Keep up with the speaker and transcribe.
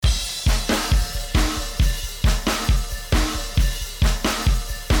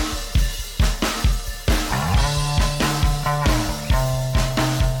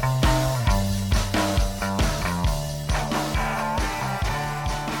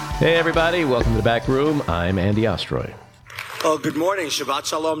Hey, everybody. Welcome to the back room. I'm Andy Ostroy. Oh, good morning. Shabbat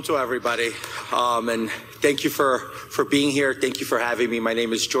shalom to everybody. And thank you for being here. Thank you for having me. My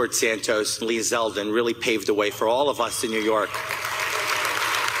name is George Santos. Lee Zeldin really paved the way for all of us in New York.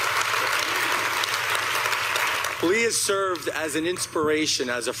 Lee has served as an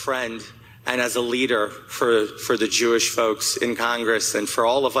inspiration, as a friend, and as a leader for the Jewish folks in Congress and for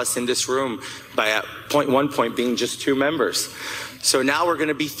all of us in this room by at one point being just 2 members. So now we're going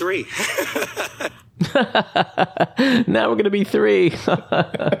to be 3. Now we're going to be 3.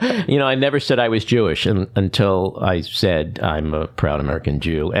 I never said I was Jewish until I said I'm a proud American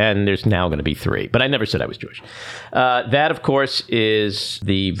Jew, and there's now going to be 3. But I never said I was Jewish. That, of course, is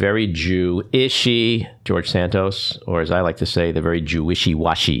the very Jew-ishy George Santos, or as I like to say, the very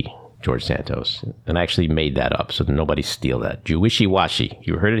Jewishy-washy George Santos. And I actually made that up, so nobody steal that. Jewishy-washy.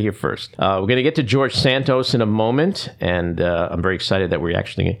 You heard it here first. We're going to get to George Santos in a moment, and I'm very excited that we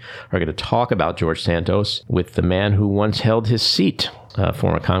actually are going to talk about George Santos with the man who once held his seat,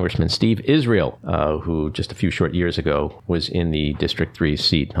 former Congressman Steve Israel, who just a few short years ago was in the District 3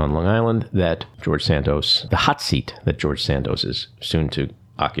 seat on Long Island that George Santos, the hot seat that George Santos is soon to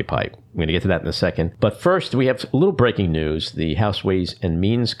occupy. We're going to get to that in a second. But first, we have a little breaking news. The House Ways and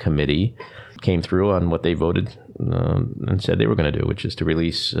Means Committee came through on what they voted and said they were going to do, which is to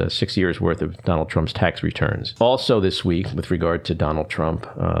release 6 years' worth of Donald Trump's tax returns. Also this week, with regard to Donald Trump,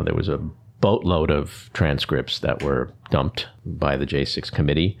 there was a boatload of transcripts that were dumped by the J6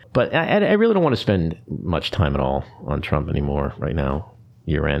 committee. But I really don't want to spend much time at all on Trump anymore right now,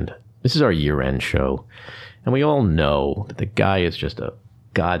 year-end. This is our year-end show. And we all know that the guy is just a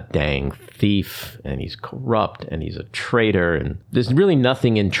god dang thief, and he's corrupt, and he's a traitor, and there's really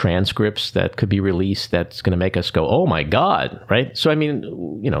nothing in transcripts that could be released that's going to make us go, oh my God, right? So, I mean,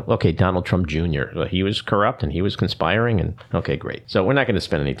 okay, Donald Trump Jr., he was corrupt, and he was conspiring, and okay, great. So we're not going to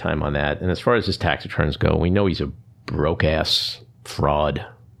spend any time on that. And as far as his tax returns go, we know he's a broke-ass fraud.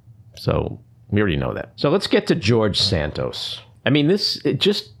 So we already know that. So let's get to George Santos. I mean,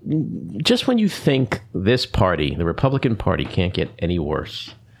 just when you think this party, the Republican Party, can't get any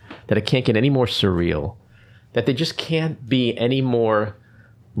worse, that it can't get any more surreal, that they just can't be any more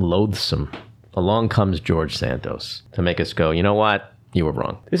loathsome, along comes George Santos to make us go, you know what? You were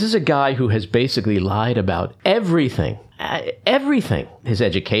wrong. This is a guy who has basically lied about everything. Everything. His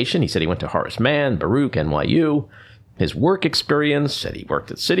education, he said he went to Horace Mann, Baruch, NYU. His work experience, said he worked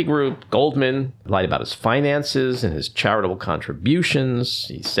at Citigroup, Goldman, lied about his finances and his charitable contributions.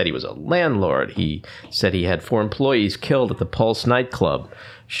 He said he was a landlord. He said he had 4 employees killed at the Pulse nightclub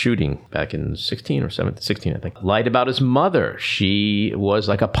shooting back in 16, I think. Lied about his mother. She was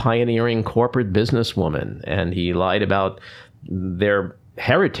like a pioneering corporate businesswoman. And he lied about their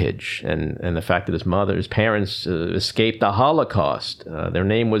heritage and the fact that his parents escaped the Holocaust. Their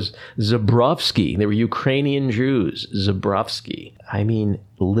name was Zabrovsky. They were Ukrainian Jews. Zabrovsky. I mean,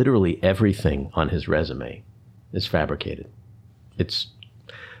 literally everything on his resume is fabricated. It's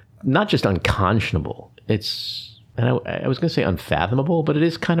not just unconscionable. And I was going to say unfathomable, but it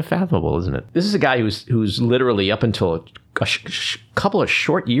is kind of fathomable, isn't it? This is a guy who's literally up until a couple of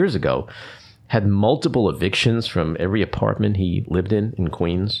short years ago had multiple evictions from every apartment he lived in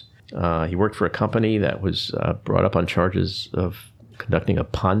Queens. He worked for a company that was brought up on charges of conducting a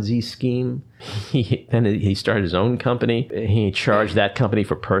Ponzi scheme. Then he started his own company. He charged that company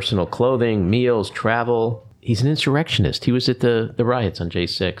for personal clothing, meals, travel. He's an insurrectionist. He was at the riots on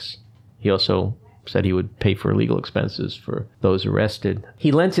J6. He also said he would pay for legal expenses for those arrested.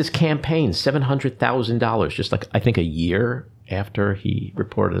 He lent his campaign $700,000, just like, I think, a year after he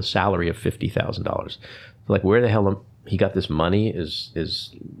reported a salary of $50,000. Like, where the hell he got this money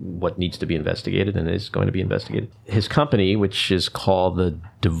is what needs to be investigated, and is going to be investigated. His company, which is called the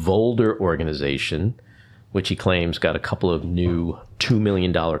DeVolder Organization, which he claims got a couple of new $2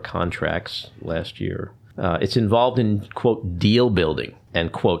 million contracts last year. It's involved in, quote, deal building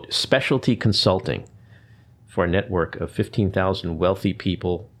and, quote, specialty consulting for a network of 15,000 wealthy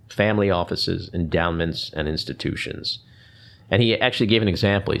people, family offices, endowments, and institutions. And he actually gave an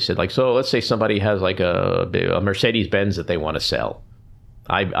example. He said, like, so let's say somebody has like a Mercedes-Benz that they want to sell.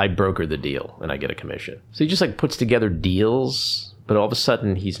 I broker the deal and I get a commission. So he just like puts together deals, but all of a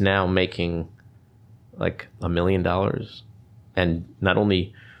sudden he's now making like $1 million and not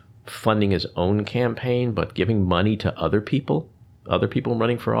only funding his own campaign, but giving money to other people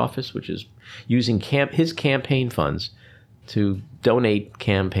running for office, which is using his campaign funds to donate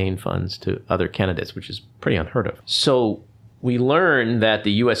campaign funds to other candidates, which is pretty unheard of. So we learned that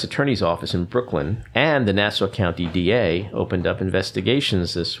the U.S. Attorney's Office in Brooklyn and the Nassau County DA opened up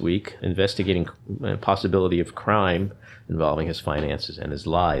investigations this week, investigating a possibility of crime involving his finances and his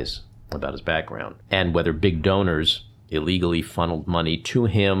lies about his background, and whether big donors illegally funneled money to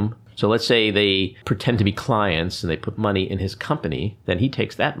him. So let's say they pretend to be clients and they put money in his company, then he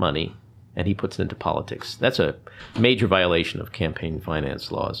takes that money and he puts it into politics. That's a major violation of campaign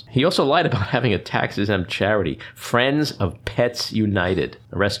finance laws. He also lied about having a tax-exempt charity, Friends of Pets United,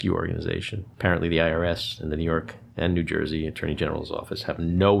 a rescue organization. Apparently the IRS in the New York and New Jersey Attorney General's office have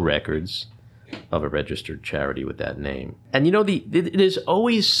no records of a registered charity with that name. And you know, it is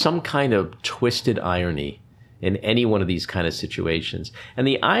always some kind of twisted irony in any one of these kind of situations. And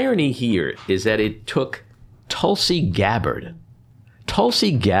the irony here is that it took Tulsi Gabbard,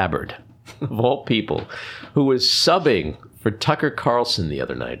 of all people, who was subbing for Tucker Carlson the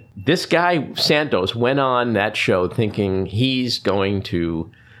other night. This guy, Santos, went on that show thinking he's going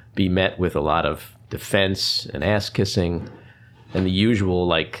to be met with a lot of defense and ass-kissing and the usual,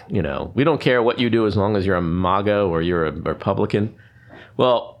 like, you know, we don't care what you do as long as you're a MAGA or you're a Republican.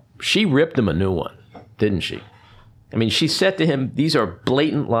 Well, she ripped him a new one, didn't she? I mean, she said to him, these are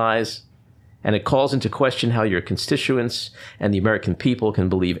blatant lies, and it calls into question how your constituents and the American people can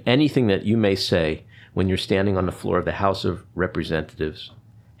believe anything that you may say when you're standing on the floor of the House of Representatives.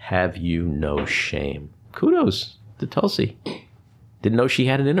 Have you no shame? Kudos to Tulsi. Didn't know she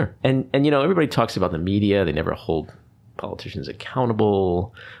had it in her. And you know, everybody talks about the media. They never hold politicians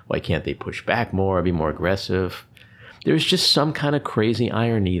accountable. Why can't they push back more, be more aggressive? There's just some kind of crazy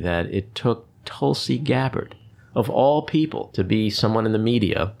irony that it took Tulsi Gabbard, of all people, to be someone in the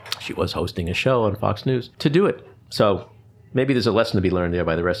media. She was hosting a show on Fox News to do it. So maybe there's a lesson to be learned there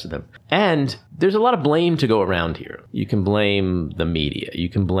by the rest of them. And there's a lot of blame to go around here. You can blame the media. You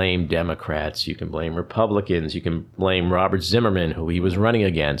can blame Democrats. You can blame Republicans. You can blame Robert Zimmerman, who he was running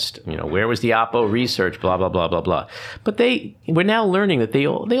against. You know, where was the Oppo research? Blah, blah, blah, blah, blah. But we're now learning that they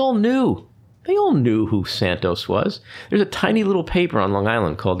all knew. They all knew who Santos was. There's a tiny little paper on Long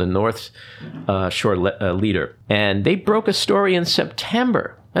Island called the North Shore Leader. And they broke a story in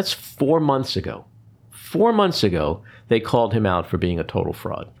September. That's 4 months ago. 4 months ago, they called him out for being a total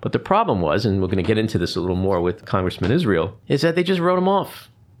fraud. But the problem was, and we're going to get into this a little more with Congressman Israel, is that they just wrote him off.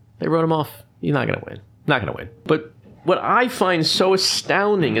 They wrote him off. You're not going to win. Not going to win. But what I find so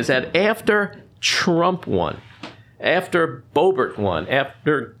astounding is that after Trump won, after Boebert won,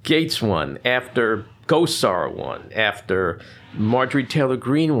 after Gates won, after Gosar won, after Marjorie Taylor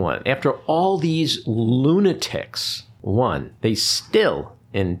Greene won, after all these lunatics won, they still,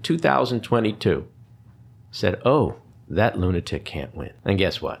 in 2022, said, oh, that lunatic can't win. And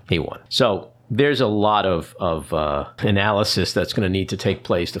guess what? He won. So there's a lot of analysis that's going to need to take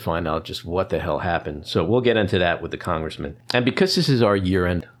place to find out just what the hell happened. So we'll get into that with the congressman. And because this is our year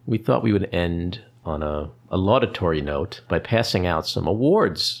end, we thought we would end on a laudatory note by passing out some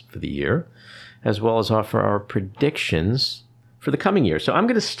awards for the year, as well as offer our predictions for the coming year. So I'm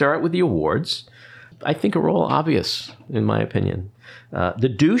going to start with the awards. I think are all obvious, in my opinion. The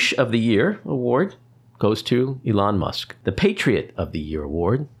Douche of the Year award goes to Elon Musk. The Patriot of the Year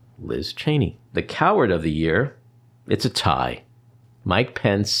award, Liz Cheney. The Coward of the Year, it's a tie. Mike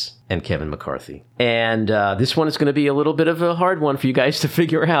Pence and Kevin McCarthy. And this one is going to be a little bit of a hard one for you guys to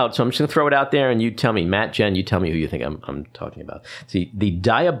figure out. So I'm just going to throw it out there and you tell me, Matt, Jen, you tell me who you think I'm talking about. See, the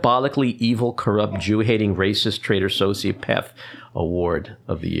Diabolically Evil, Corrupt, Jew-Hating, Racist, Traitor, Sociopath Award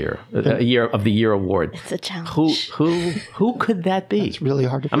of the Year. Year of the Year award. It's a challenge. Who could that be? It's really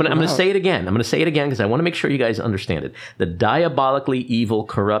hard to I'm figure going out. to say it again. I'm going to say it again because I want to make sure you guys understand it. The Diabolically Evil,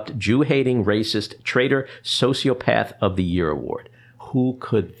 Corrupt, Jew-Hating, Racist, Traitor, Sociopath of the Year award. Who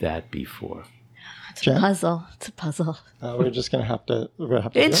could that be for? It's a puzzle. It's a puzzle. We're just going to have to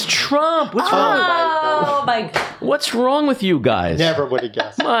It's do it. Trump. What's wrong? Oh, my God. What's wrong with you guys? Never would have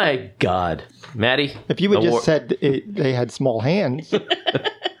guessed. My God. Maddie? If you had just said they had small hands,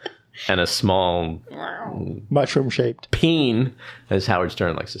 and a small mushroom-shaped. peen, as Howard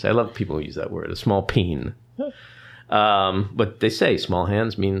Stern likes to say. I love people who use that word, a small peen. But they say small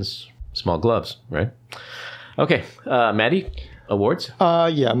hands means small gloves, right? Okay, Maddie, awards?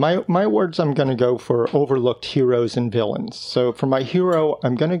 Yeah, my awards, I'm going to go for overlooked heroes and villains. So for my hero,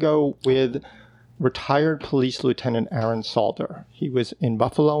 I'm going to go with retired Police Lieutenant Aaron Salter. He was in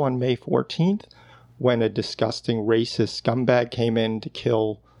Buffalo on May 14th when a disgusting racist scumbag came in to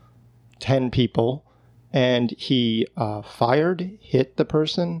kill 10 people. And he fired, hit the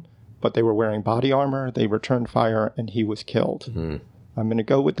person, but they were wearing body armor. They returned fire, and he was killed. Mm-hmm. I'm going to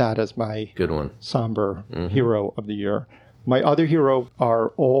go with that as my good one, somber hero of the year. My other hero are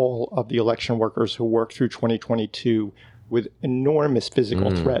all of the election workers who worked through 2022 with enormous physical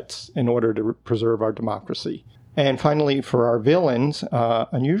threats in order to preserve our democracy. And finally, for our villains,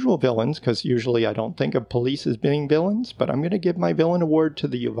 unusual villains, because usually I don't think of police as being villains, but I'm going to give my villain award to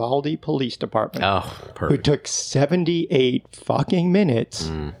the Uvalde Police Department, who perfect. took 78 fucking minutes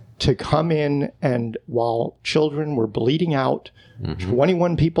to come in, and while children were bleeding out,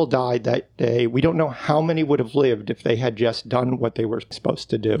 21 people died that day. We don't know how many would have lived if they had just done what they were supposed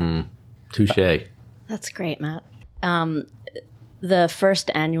to do. Touche. That's great, Matt. The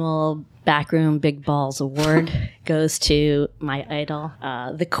first annual Backroom Big Balls Award goes to my idol,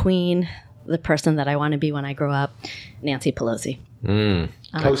 the queen, the person that I want to be when I grow up, Nancy Pelosi.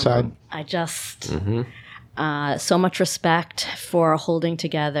 Co-sign. I just, so much respect for holding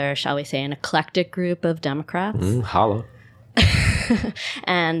together, shall we say, an eclectic group of Democrats. Holla.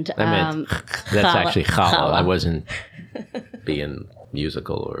 And I meant, that's actually challah. I wasn't being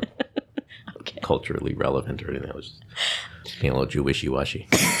musical or culturally relevant or anything. I was just being a little Jewishy-washy.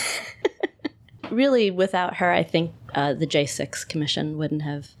 Really, without her, I think the J6 Commission wouldn't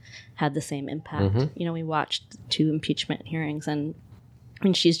have had the same impact. You know, we watched 2 impeachment hearings, and I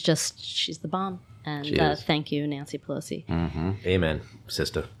mean, she's the bomb. And thank you, Nancy Pelosi. Amen,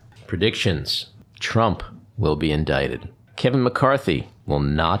 sister. Predictions. Trump will be indicted. Kevin McCarthy will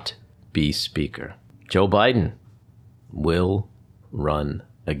not be Speaker. Joe Biden will run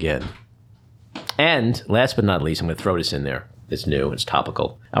again. And last but not least, I'm going to throw this in there. It's new. It's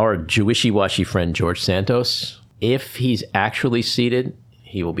topical. Our Jewishy-washy friend George Santos, if he's actually seated,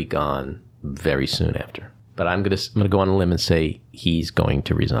 he will be gone very soon after. But I'm going to go on a limb and say he's going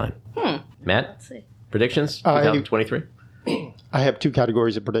to resign. Matt, Let's see. predictions? 2023? I have 2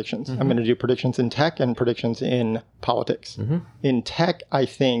 categories of predictions. I'm going to do predictions in tech and predictions in politics. In tech, I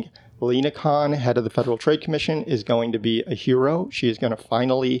think Lena Khan, head of the Federal Trade Commission, is going to be a hero. She is going to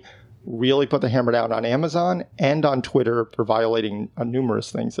finally really put the hammer down on Amazon and on Twitter for violating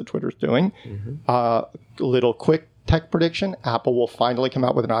numerous things that Twitter's doing. Little quick tech prediction, Apple will finally come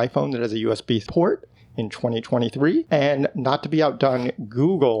out with an iPhone that has a USB port in 2023. And not to be outdone,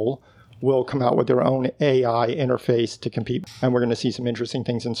 Google will come out with their own AI interface to compete. And we're going to see some interesting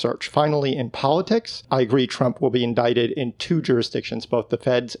things in search. Finally, in politics, I agree Trump will be indicted in 2 jurisdictions, both the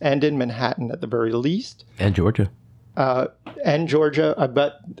feds and in Manhattan at the very least. And Georgia. And Georgia,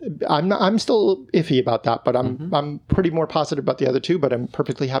 but I'm still iffy about that. But I'm pretty more positive about the other 2. But I'm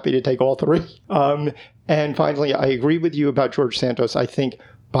perfectly happy to take all 3. And finally, I agree with you about George Santos. I think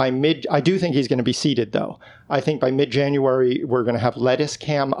I do think he's going to be seated, though. I think by mid-January, we're going to have Lettuce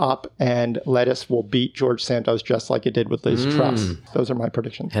Cam up, and Lettuce will beat George Santos just like it did with Liz Truss. Those are my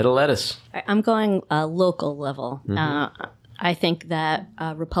predictions. Head of lettuce. I'm going local level. I think that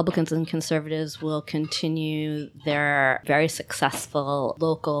Republicans and conservatives will continue their very successful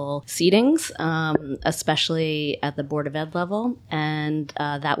local seatings, especially at the Board of Ed level. And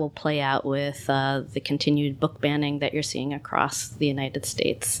that will play out with the continued book banning that you're seeing across the United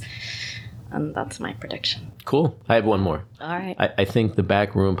States. And that's my prediction. Cool. I have one more. All right. I think the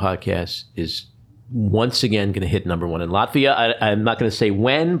Backroom podcast is once again going to hit number 1 in Latvia. I'm not going to say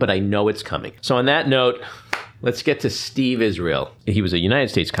when, but I know it's coming. So on that note, let's get to Steve Israel. He was a United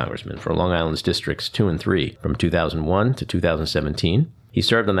States Congressman for Long Island's Districts 2 and 3 from 2001 to 2017. He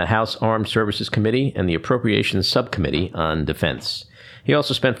served on the House Armed Services Committee and the Appropriations Subcommittee on Defense. He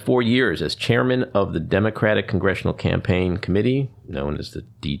also spent 4 years as chairman of the Democratic Congressional Campaign Committee, known as the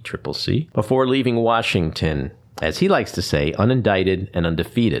DCCC, before leaving Washington, as he likes to say, unindicted and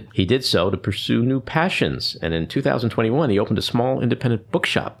undefeated. He did so to pursue new passions, and in 2021, he opened a small independent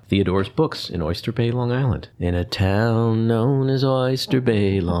bookshop, Theodore's Books, in Oyster Bay, Long Island, in a town known as Oyster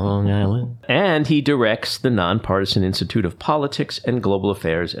Bay, Long Island. And he directs the Nonpartisan Institute of Politics and Global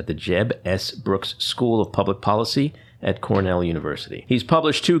Affairs at the Jeb S. Brooks School of Public Policy at Cornell University. He's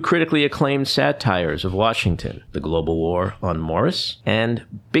published 2 critically acclaimed satires of Washington, The Global War on Morris and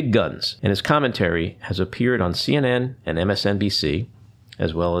Big Guns, and his commentary has appeared on CNN and MSNBC,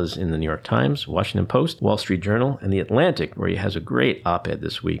 as well as in the New York Times, Washington Post, Wall Street Journal, and The Atlantic, where he has a great op-ed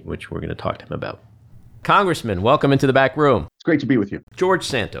this week, which we're going to talk to him about. Congressman, welcome into the back room. It's great to be with you. George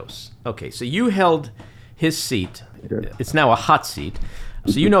Santos. Okay, so you held his seat. It's now a hot seat.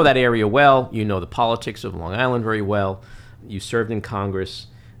 So you know that area well. You know the politics of Long Island very well. You served in Congress.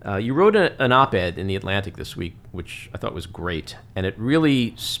 You wrote an op-ed in The Atlantic this week, which I thought was great. And it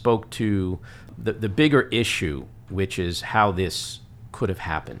really spoke to the bigger issue, which is how this could have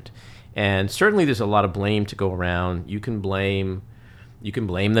happened. And certainly there's a lot of blame to go around. You can blame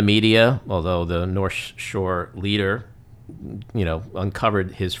the media, although the North Shore leader,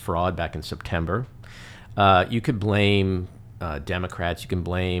 uncovered his fraud back in September. You could blame Democrats. You can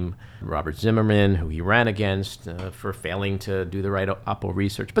blame Robert Zimmerman, who he ran against, for failing to do the right Oppo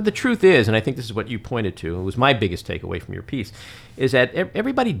research. But the truth is, and I think this is what you pointed to, it was my biggest takeaway from your piece, is that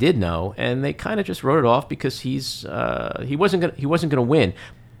everybody did know, and they kind of just wrote it off because he wasn't going to win.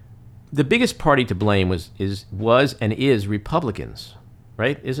 The biggest party to blame was and is Republicans,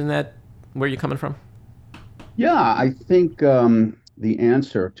 right? Isn't that where you're coming from? Yeah, I think the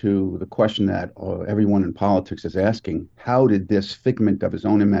answer to the question that everyone in politics is asking, how did this figment of his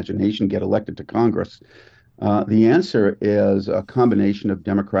own imagination get elected to Congress? The answer is a combination of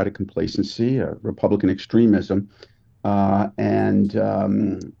Democratic complacency, Republican extremism, and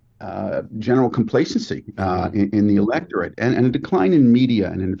general complacency in the electorate, and a decline in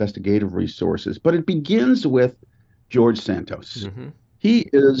media and investigative resources. But it begins with George Santos. Mm-hmm. He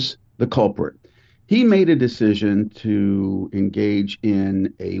is the culprit. He made a decision to engage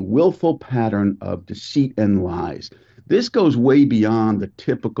in a willful pattern of deceit and lies. This goes way beyond the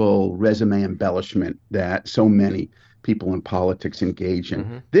typical resume embellishment that so many people in politics engage in.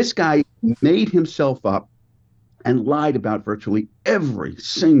 Mm-hmm. This guy made himself up and lied about virtually every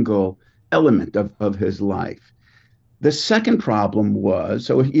single element of his life. The second problem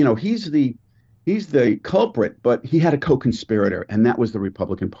was, he's the culprit, but he had a co-conspirator, and that was the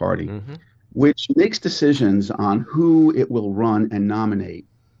Republican Party. Mm-hmm. Which makes decisions on who it will run and nominate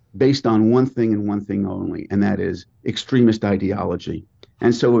based on one thing and one thing only, and that is extremist ideology.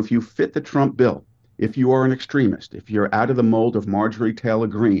 And so if you fit the Trump bill, if you are an extremist, if you're out of the mold of Marjorie Taylor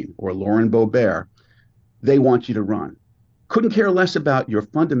Greene or Lauren Boebert, they want you to run. Couldn't care less about your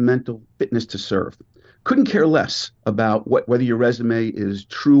fundamental fitness to serve. Couldn't care less about whether your resume is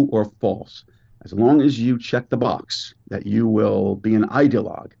true or false. As long as you check the box that you will be an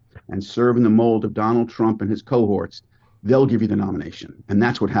ideologue and serve in the mold of Donald Trump and his cohorts, they'll give you the nomination. And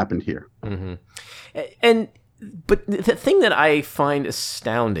that's what happened here. Mm-hmm. But the thing that I find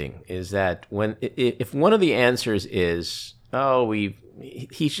astounding is that if one of the answers is,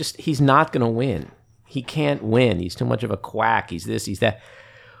 he's not going to win. He can't win. He's too much of a quack. He's this, he's that.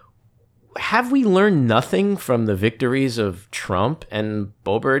 Have we learned nothing from the victories of Trump and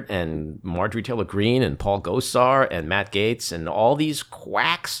Boebert and Marjorie Taylor Greene and Paul Gosar and Matt Gaetz and all these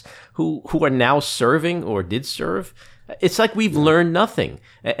quacks who are now serving or did serve? It's like we've learned nothing.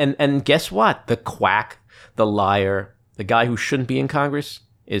 And guess what? The quack, the liar, the guy who shouldn't be in Congress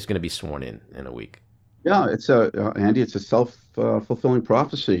is going to be sworn in a week. Yeah, Andy, it's a self-fulfilling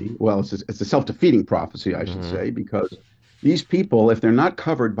prophecy. Well, it's a self-defeating prophecy, I should say, because these people, if they're not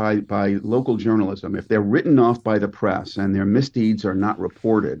covered by local journalism, if they're written off by the press and their misdeeds are not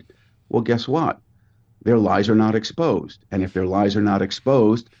reported, well, guess what? Their lies are not exposed. And if their lies are not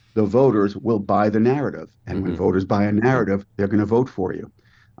exposed, the voters will buy the narrative. And when voters buy a narrative, they're going to vote for you.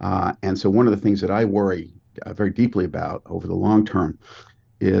 And so one of the things that I worry very deeply about over the long term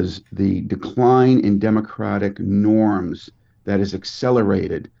is the decline in democratic norms that is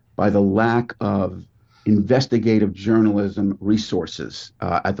accelerated by the lack of investigative journalism resources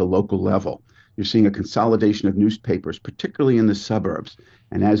at the local level. You're seeing a consolidation of newspapers, particularly in the suburbs.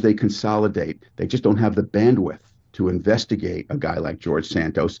 And as they consolidate, they just don't have the bandwidth to investigate a guy like George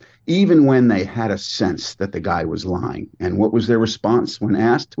Santos, even when they had a sense that the guy was lying. And what was their response when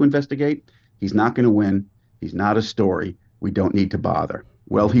asked to investigate? He's not going to win. He's not a story. We don't need to bother.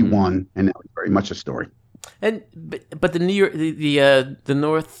 Well, he won, and now he's very much a story. And but the New York, the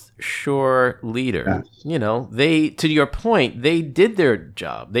North Shore leader, yes. They, to your point, they did their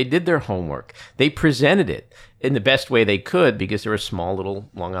job. They did their homework. They presented it in the best way they could because they're a small little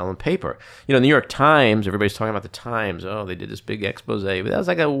Long Island paper. New York Times, everybody's talking about the Times. Oh, they did this big expose. But that was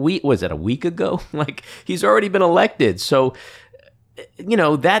like a week. Was that a week ago? Like, he's already been elected. So,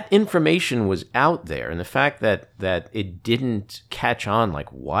 that information was out there. And the fact that it didn't catch on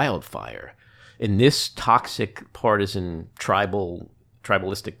like wildfire in this toxic, partisan,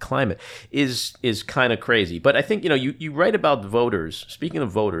 tribalistic climate is kind of crazy. But I think you write about voters. Speaking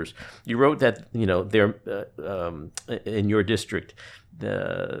of voters, you wrote that they're in your district,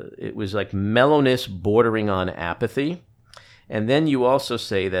 it was like mellowness bordering on apathy, and then you also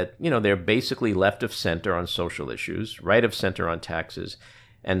say that they're basically left of center on social issues, right of center on taxes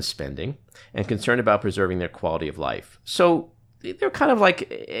and spending, and concerned about preserving their quality of life. So they're kind of like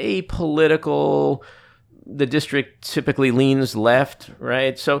apolitical. The district typically leans left,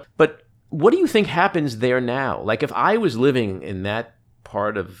 right? So, but what do you think happens there now? Like, if I was living in that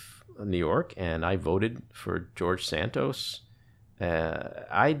part of New York and I voted for George Santos, he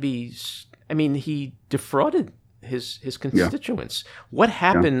defrauded his constituents. Yeah. What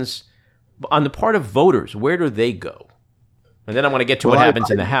happens on the part of voters? Where do they go? And then I want to get to what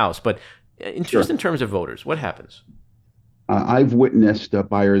happens in the House. But in terms of voters, what happens? I've witnessed the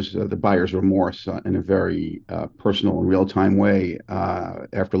buyer's remorse in a very personal and real-time way.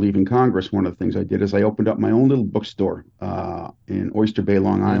 After leaving Congress, one of the things I did is I opened up my own little bookstore in Oyster Bay,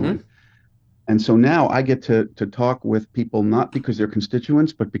 Long Island. And so now I get to talk with people not because they're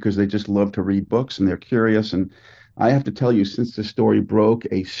constituents, but because they just love to read books and they're curious. And I have to tell you, since the story broke,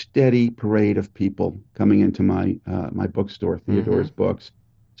 a steady parade of people coming into my bookstore, Theodore's Books,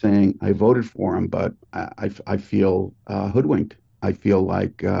 saying, I voted for him, but I feel hoodwinked. I feel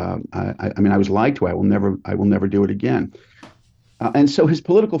like I mean I was lied to. I will never do it again. And so his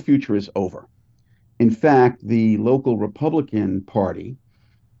political future is over. In fact, the local Republican Party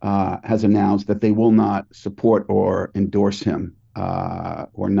has announced that they will not support or endorse him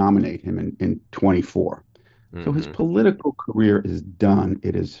or nominate him in 24. So his political career is done.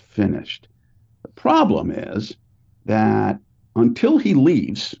 It is finished. The problem is that until he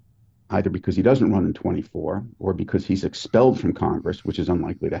leaves, either because he doesn't run in 24 or because he's expelled from Congress, which is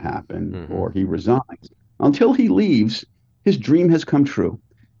unlikely to happen, or he resigns, until he leaves, his dream has come true.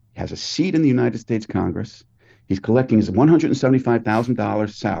 He has a seat in the United States Congress. He's collecting his $175,000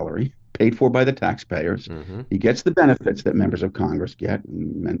 salary paid for by the taxpayers. He gets the benefits that members of Congress get.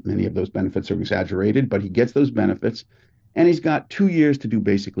 Many of those benefits are exaggerated, but he gets those benefits. And he's got 2 years to do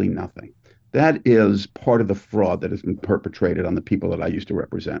basically nothing. That is part of the fraud that has been perpetrated on the people that I used to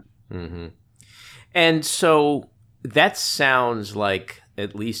represent. And so that sounds like,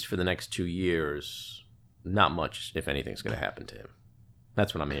 at least for the next 2 years, not much, if anything, is going to happen to him.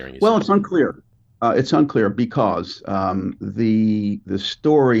 That's what I'm hearing you say. Well, it's unclear. It's unclear because the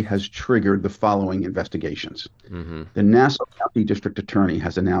story has triggered the following investigations. The Nassau County District Attorney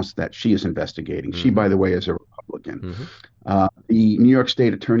has announced that she is investigating. She, by the way, is a Republican. The New York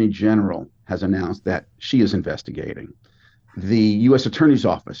State Attorney General has announced that she is investigating. The U.S. Attorney's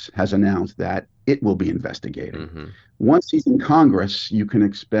Office has announced that it will be investigating. Once he's in Congress, you can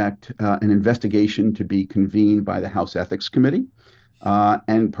expect an investigation to be convened by the House Ethics Committee.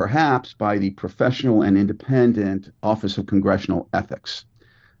 And perhaps by the Professional and Independent Office of Congressional Ethics.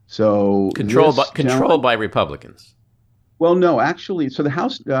 So controlled by Republicans. Well, no, actually, so the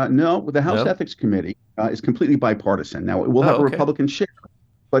House Ethics Committee is completely bipartisan. Now, it will have a Republican chair,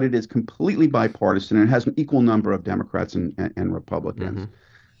 but it is completely bipartisan and it has an equal number of Democrats and Republicans.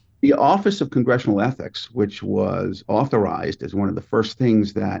 The Office of Congressional Ethics, which was authorized as one of the first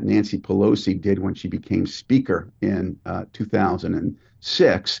things that Nancy Pelosi did when she became Speaker in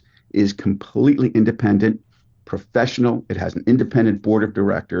 2006, is completely independent, professional. It has an independent board of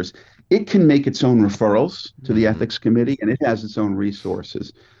directors. It can make its own referrals to the Ethics Committee, and it has its own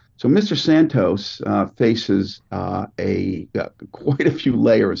resources. So Mr. Santos faces quite a few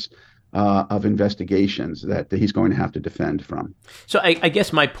layers of investigations that he's going to have to defend from. So I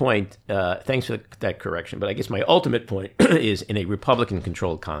guess my point, thanks for that correction, but I guess my ultimate point is in a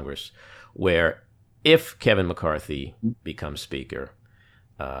Republican-controlled Congress where if Kevin McCarthy becomes Speaker,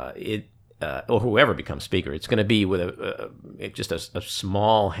 or whoever becomes Speaker, it's going to be with just a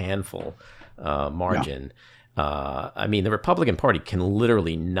small handful margin. I mean, the Republican Party can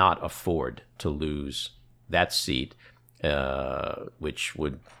literally not afford to lose that seat, which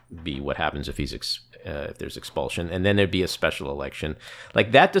would be what happens if if there's expulsion, and then there'd be a special election.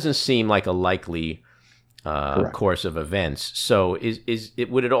 Like that doesn't seem like a likely course of events. So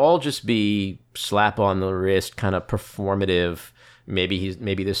would it all just be slap on the wrist, kind of performative? Maybe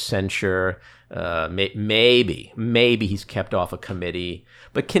the censure. Maybe he's kept off a committee.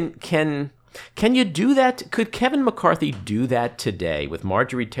 But can you do that? Could Kevin McCarthy do that today with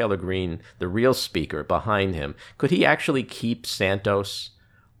Marjorie Taylor Greene, the real speaker, behind him? Could he actually keep Santos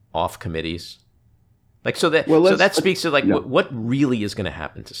off committees? That speaks to what really is going to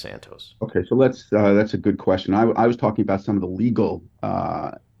happen to Santos. Okay, so that's a good question. I was talking about some of the legal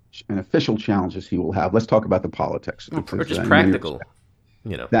and official challenges he will have. Let's talk about the politics. Or just practical.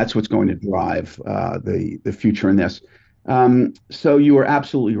 That's what's going to drive the future in this. So you are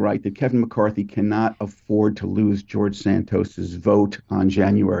absolutely right that Kevin McCarthy cannot afford to lose George Santos's vote on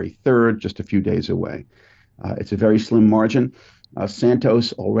January 3rd, just a few days away. It's a very slim margin.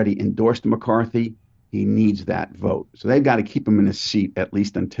 Santos already endorsed McCarthy. He needs that vote. So they've got to keep him in his seat at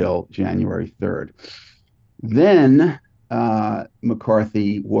least until January 3rd. Then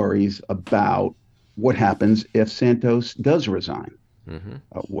McCarthy worries about what happens if Santos does resign.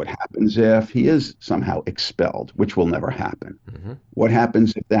 What happens if he is somehow expelled, which will never happen? What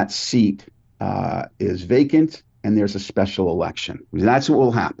happens if that seat is vacant and there's a special election? That's what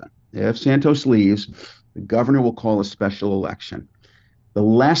will happen. If Santos leaves, the governor will call a special election. The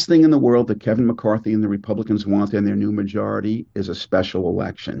last thing in the world that Kevin McCarthy and the Republicans want in their new majority is a special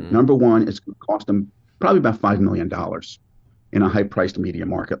election. Number one, it's going to cost them probably about $5 million. in a high-priced media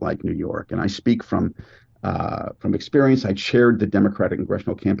market like New York. And I speak from experience. I chaired the Democratic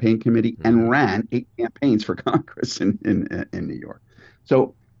Congressional Campaign Committee and ran 8 campaigns for Congress in New York.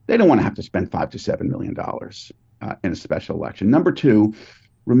 So they don't want to have to spend $5 to $7 million in a special election. Number two,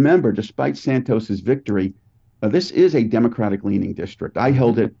 remember, despite Santos's victory, this is a Democratic-leaning district. I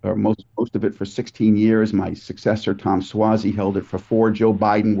held it, or most of it, for 16 years. My successor, Tom Suozzi, held it for 4. Joe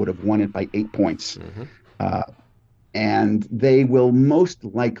Biden would have won it by 8 points. And they will most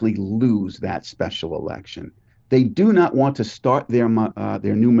likely lose that special election. They do not want to start their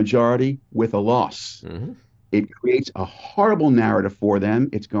new majority with a loss. It creates a horrible narrative for them.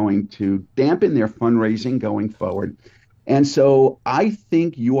 It's going to dampen their fundraising going forward. And so I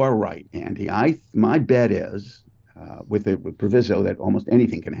think you are right, Andy. My bet is, with proviso that almost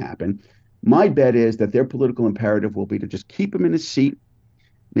anything can happen, my bet is that their political imperative will be to just keep him in his seat,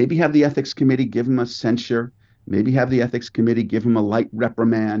 maybe have the ethics committee give him a censure, maybe have the ethics committee give him a light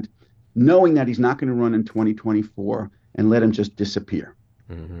reprimand, knowing that he's not going to run in 2024, and let him just disappear.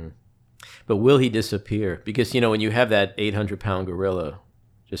 But will he disappear? Because, when you have that 800-pound gorilla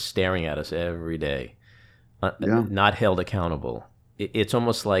just staring at us every day, not held accountable, it's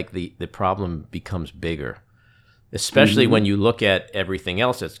almost like the problem becomes bigger, especially when you look at everything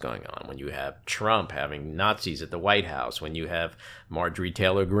else that's going on. When you have Trump having Nazis at the White House, when you have Marjorie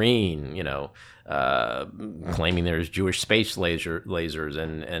Taylor Greene, claiming there's Jewish space lasers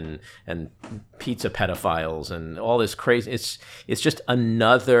and pizza pedophiles and all this crazy. It's just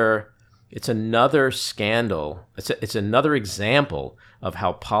another scandal. It's another example of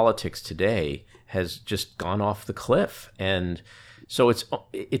how politics today has just gone off the cliff. And so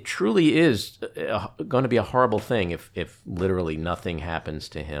it truly is going to be a horrible thing if literally nothing happens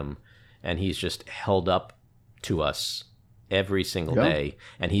to him and he's just held up to us every single day,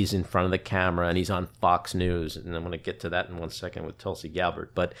 and he's in front of the camera and he's on Fox News. And I'm going to get to that in 1 second with Tulsi Gabbard.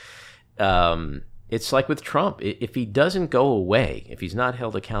 But it's like with Trump. If he doesn't go away, if he's not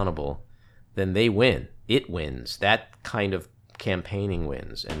held accountable, then they win. It wins. That kind of campaigning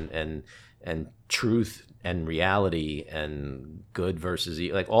wins, and truth and reality and good versus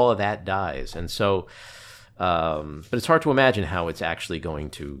evil, like all of that dies. And so, but it's hard to imagine how it's actually going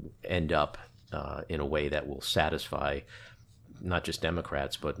to end up in a way that will satisfy not just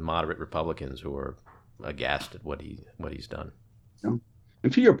Democrats but moderate Republicans who are aghast at what he's done. Yeah.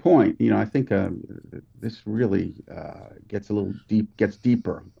 And to your point, I think this really gets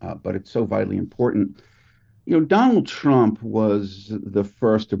deeper, but it's so vitally important. Donald Trump was the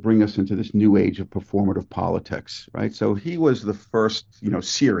first to bring us into this new age of performative politics, right? So he was the first,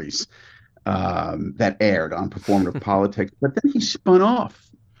 series that aired on performative politics, but then he spun off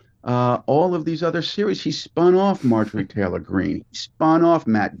all of these other series. He spun off Marjorie Taylor Greene. He spun off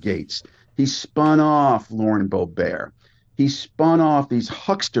Matt Gaetz. He spun off Lauren Boebert. He spun off these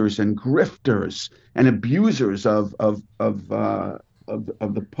hucksters and grifters and abusers of the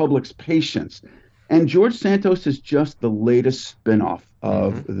public's patience. And George Santos is just the latest spinoff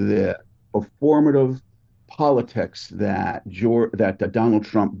of the performative politics that Donald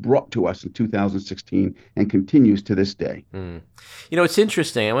Trump brought to us in 2016 and continues to this day. It's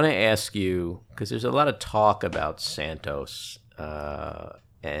interesting. I want to ask you, because there's a lot of talk about Santos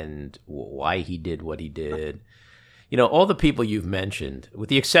and why he did what he did. All the people you've mentioned, with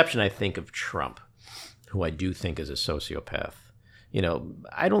the exception, I think, of Trump, who I do think is a sociopath.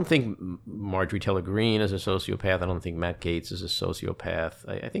 I don't think Marjorie Taylor Greene is a sociopath. I don't think Matt Gaetz is a sociopath.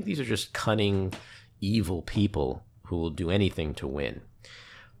 I think these are just cunning, evil people who will do anything to win.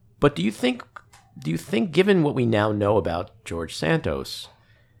 But do you think, given what we now know about George Santos,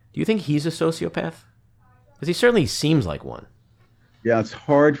 do you think he's a sociopath? Because he certainly seems like one. Yeah, it's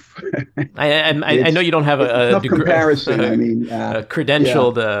hard. I know you don't have a tough comparison. A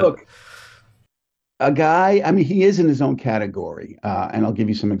credentialed. Look, a guy, he is in his own category, and I'll give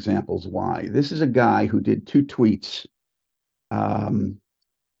you some examples why. This is a guy who did 2 tweets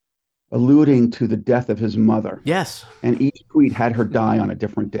alluding to the death of his mother. Yes. And each tweet had her die on a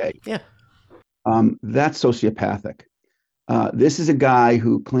different day. Yeah. That's sociopathic. This is a guy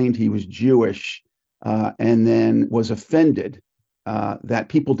who claimed he was Jewish and then was offended that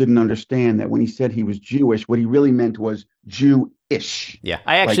people didn't understand that when he said he was Jewish, what he really meant was Jewish. Yeah,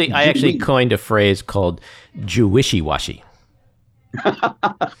 I actually coined a phrase called Jewishy-washy.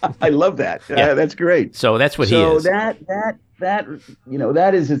 I love that. Yeah. That's great. So that's what he is. So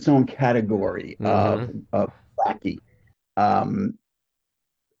that is its own category of wacky.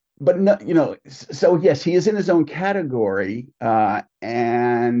 But no, so yes, he is in his own category,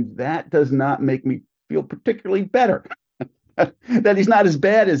 and that does not make me feel particularly better that he's not as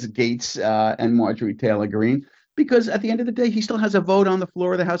bad as Gaetz and Marjorie Taylor Greene. because at the end of the day, he still has a vote on the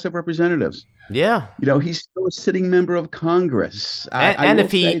floor of the House of Representatives. Yeah. He's still a sitting member of Congress. And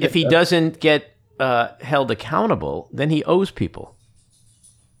if he doesn't get held accountable, then he owes people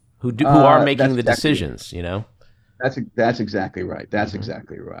who are making the decisions. That's exactly right. That's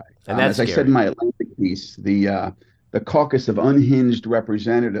exactly right. And that's as I said in my Atlantic piece, the caucus of unhinged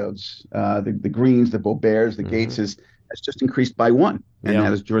representatives, the Greens, the Boberts, the Gateses, has just increased by one, and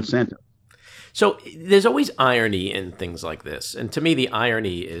that is George Santos. So there's always irony in things like this. And to me, the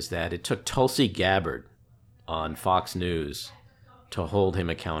irony is that it took Tulsi Gabbard on Fox News to hold him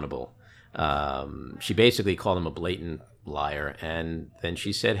accountable. She basically called him a blatant liar. And then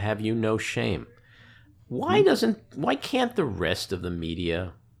she said, "Have you no shame?" Why can't the rest of the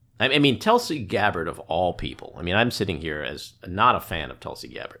media? I mean, Tulsi Gabbard of all people. I mean, I'm sitting here as not a fan of Tulsi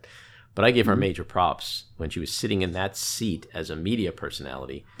Gabbard. But I give her major props when she was sitting in that seat as a media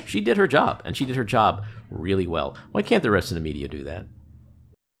personality. She did her job, and she did her job really well. Why can't the rest of the media do that?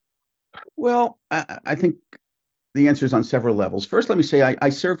 Well, I think the answer is on several levels. First, let me say I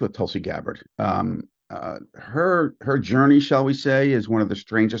served with Tulsi Gabbard. Her journey, shall we say, is one of the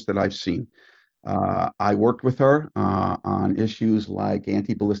strangest that I've seen. I worked with her on issues like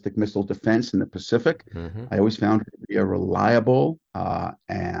anti-ballistic missile defense in the Pacific. I always found her to be a reliable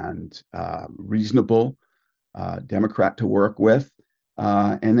and reasonable Democrat to work with.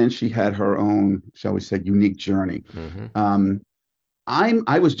 And then she had her own, shall we say, unique journey.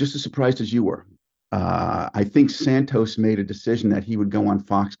 I was just as surprised as you were. I think Santos made a decision that he would go on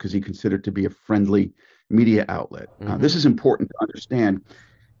Fox because he considered to be a friendly media outlet. This is important to understand.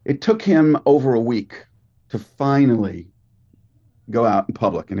 It took him over a week to finally go out in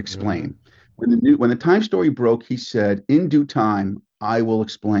public and explain. When the Times story broke, he said, "In due time, I will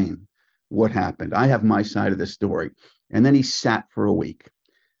explain what happened. I have my side of the story." And then he sat for a week,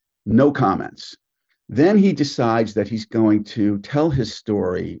 no comments. Then he decides that he's going to tell his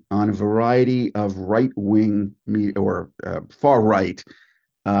story on a variety of right-wing or far-right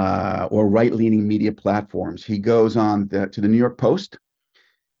or right-leaning media platforms. He goes on to the New York Post.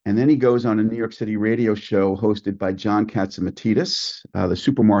 And then he goes on a New York City radio show hosted by John Katzimatidis, the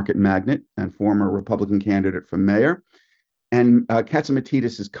supermarket magnate and former Republican candidate for mayor. And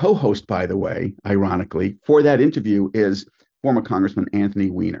Katzimatidis' co-host, by the way, ironically, for that interview is former Congressman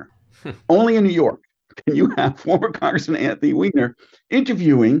Anthony Weiner. Only in New York can you have former Congressman Anthony Weiner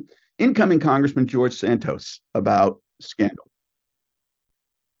interviewing incoming Congressman George Santos about scandal.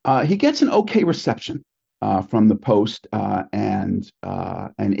 He gets an okay reception from the Post and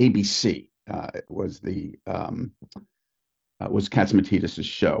ABC. It was Katzimatidis'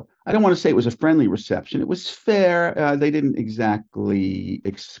 show. I don't want to say it was a friendly reception. It was fair. They didn't exactly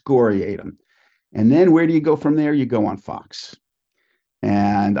excoriate him. And then where do you go from there? You go on Fox.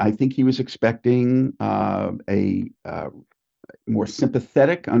 And I think he was expecting a more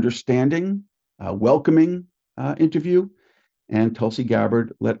sympathetic, understanding, welcoming interview. And Tulsi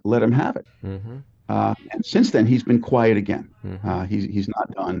Gabbard let him have it. And since then, he's been quiet again. He's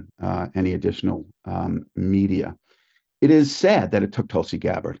not done any additional media. It is sad that it took Tulsi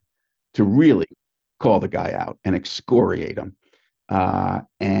Gabbard to really call the guy out and excoriate him.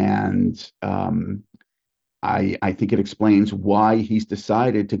 And I think it explains why he's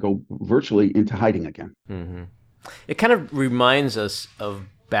decided to go virtually into hiding again. It kind of reminds us of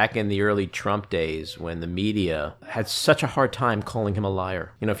back in the early Trump days when the media had such a hard time calling him a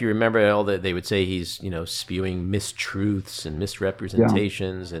liar. If you remember all that, they would say he's, spewing mistruths and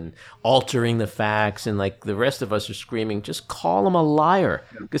misrepresentations and altering the facts. And like the rest of us are screaming, just call him a liar,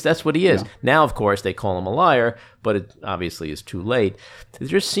 because that's what he is. Now, of course, they call him a liar, but it obviously is too late. There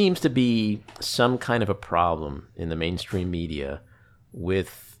just seems to be some kind of a problem in the mainstream media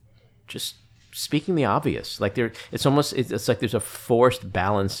with just speaking the obvious. Like it's like there's a forced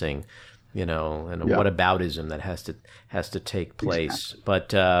balancing, and a whataboutism that has to take place. Exactly.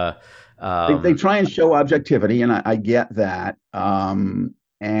 But they try and show objectivity, and I get that. And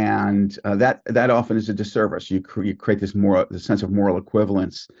that often is a disservice. You create the sense of moral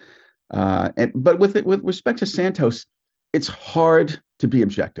equivalence. But with respect to Santos, it's hard to be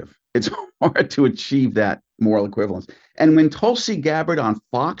objective. It's hard to achieve that moral equivalence. And when Tulsi Gabbard on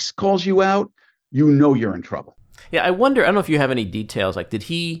Fox calls you out, you're in trouble. Yeah, I wonder, I don't know if you have any details. Like, did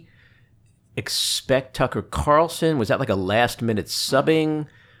he expect Tucker Carlson? Was that like a last-minute subbing?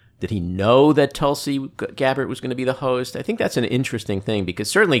 Did he know that Tulsi Gabbard was going to be the host? I think that's an interesting thing, because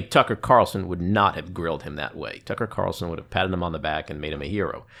certainly Tucker Carlson would not have grilled him that way. Tucker Carlson would have patted him on the back and made him a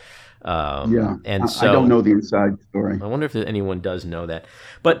hero. And so I don't know the inside story. I wonder if anyone does know that.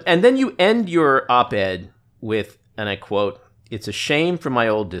 And then you end your op-ed with, and I quote, "It's a shame for my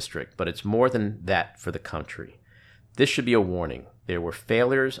old district, but it's more than that for the country." This should be a warning. There were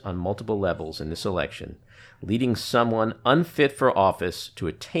failures on multiple levels in this election, leading someone unfit for office to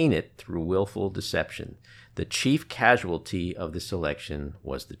attain it through willful deception. The chief casualty of this election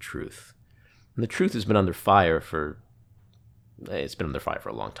was the truth. And the truth has been under fire it's been under fire for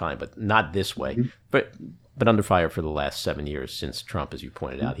a long time, but not this way, but under fire for the last 7 years since Trump, as you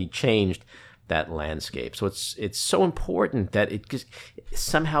pointed out. He changed that landscape. So it's so important that it just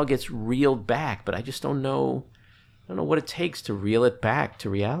somehow gets reeled back, but I just don't know what it takes to reel it back to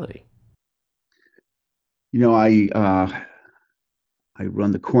reality. I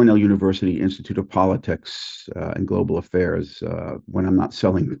run the Cornell University Institute of Politics and Global Affairs when I'm not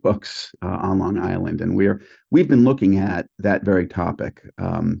selling books on Long Island, and we've been looking at that very topic.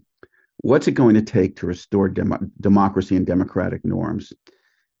 What's it going to take to restore democracy and democratic norms?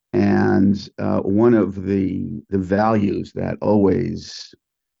 And one of the values that always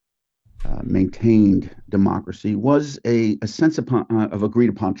maintained democracy was a sense of agreed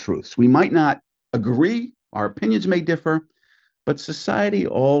upon truths. We might not agree, our opinions may differ, but society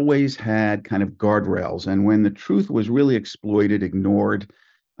always had kind of guardrails. And when the truth was really exploited, ignored,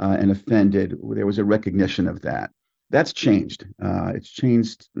 and offended, there was a recognition of that. That's changed. It's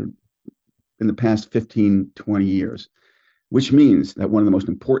changed in the past 15, 20 years, which means that one of the most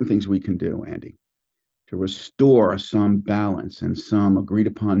important things we can do, Andy, to restore some balance and some agreed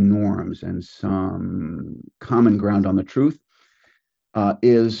upon norms and some common ground on the truth,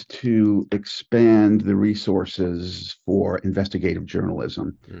 is to expand the resources for investigative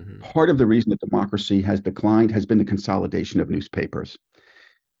journalism. Mm-hmm. Part of the reason that democracy has declined has been the consolidation of newspapers.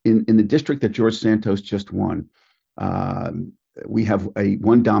 In the district that George Santos just won, we have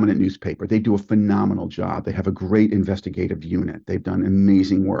one dominant newspaper. They do a phenomenal job. They have a great investigative unit. They've done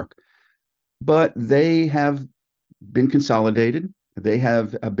amazing work. But they have been consolidated. They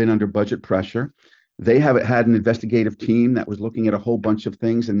have been under budget pressure. They have had an investigative team that was looking at a whole bunch of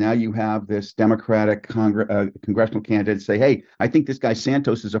things, and now you have this Democratic congressional candidate say, "Hey, I think this guy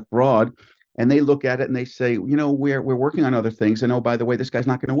Santos is a fraud," and they look at it and they say, "We're working on other things, and oh, by the way, this guy's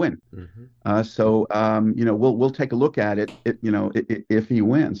not going to win. Mm-hmm. We'll take a look at it. If he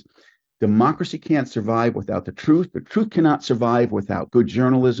wins." Democracy can't survive without the truth. The truth cannot survive without good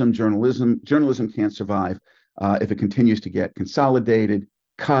journalism. Journalism can't survive if it continues to get consolidated,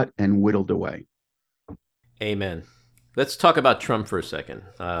 cut, and whittled away. Amen. Let's talk about Trump for a second,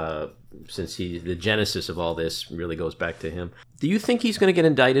 since the genesis of all this really goes back to him. Do you think he's going to get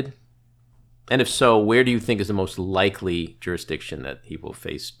indicted? And if so, where do you think is the most likely jurisdiction that he will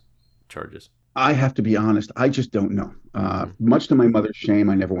face charges? I have to be honest. I just don't know. Much to my mother's shame,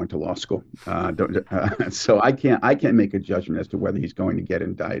 I never went to law school, so I can't make a judgment as to whether he's going to get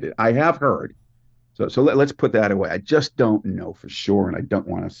indicted. I have heard, so let's put that away. I just don't know for sure, and I don't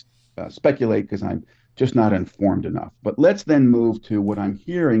want to speculate because I'm just not informed enough. But let's then move to what I'm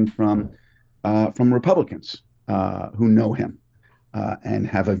hearing from Republicans who know him and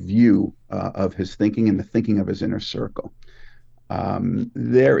have a view of his thinking and the thinking of his inner circle.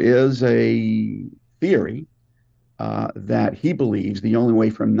 There is a theory that he believes the only way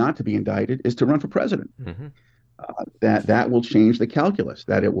for him not to be indicted is to run for president. Mm-hmm. That will change the calculus,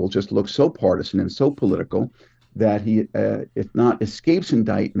 that it will just look so partisan and so political that he, if not escapes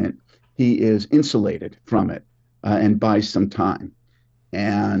indictment, he is insulated from it and buys some time.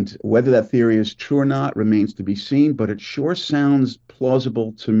 And whether that theory is true or not remains to be seen, but it sure sounds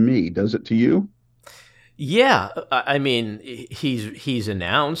plausible to me. Does it to you? Yeah, I mean, he's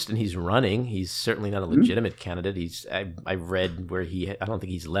announced and he's running. He's certainly not a legitimate candidate. I read where I don't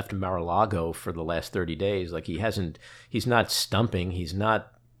think he's left Mar-a-Lago for the last 30 days. Like he's not stumping. He's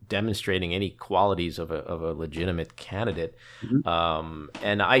not demonstrating any qualities of a legitimate candidate. Mm-hmm.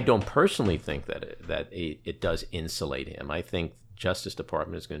 And I don't personally think that it does insulate him. I think Justice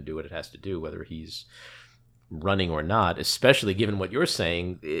Department is going to do what it has to do, whether he's running or not, especially given what you're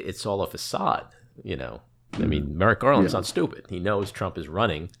saying. It's all a facade, I mean, Merrick Garland's not stupid. He knows Trump is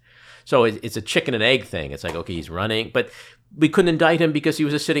running. So it's a chicken and egg thing. It's like, okay, he's running, but we couldn't indict him because he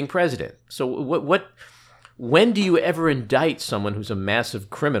was a sitting president. So when do you ever indict someone who's a massive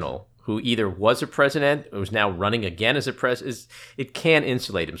criminal who either was a president or is now running again as a president? It can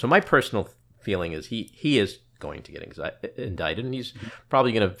insulate him. So my personal feeling is he is going to get indicted, and he's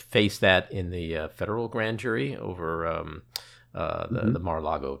probably going to face that in the federal grand jury over the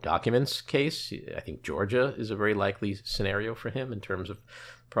Mar-a-Lago documents case. I think Georgia is a very likely scenario for him in terms of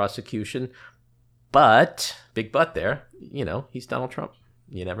prosecution. But, big but there, he's Donald Trump.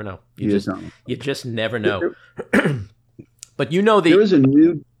 You never know. You just never know. But there is a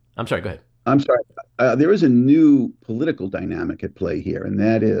new... I'm sorry, go ahead. I'm sorry. There is a new political dynamic at play here, and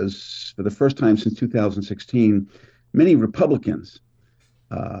that is, for the first time since 2016, many Republicans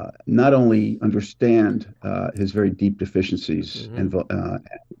not only understand his very deep deficiencies and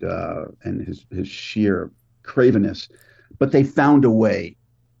his sheer cravenness, but they found a way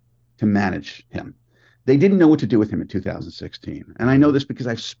to manage him. They didn't know what to do with him in 2016. And I know this because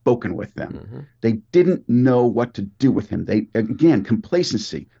I've spoken with them. They didn't know what to do with him. They, again,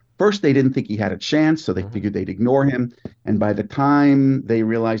 complacency. First, they didn't think he had a chance, so they figured they'd ignore him. And by the time they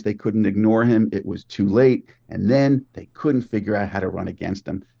realized they couldn't ignore him, it was too late. And then they couldn't figure out how to run against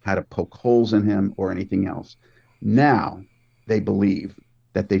him, how to poke holes in him, or anything else. Now they believe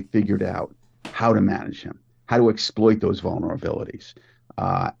that they figured out how to manage him, how to exploit those vulnerabilities.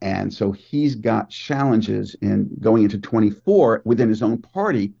 And so he's got challenges in going into 24 within his own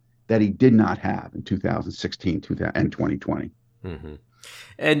party that he did not have in 2016 and 2020. Mm-hmm.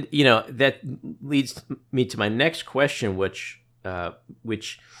 And, that leads me to my next question, which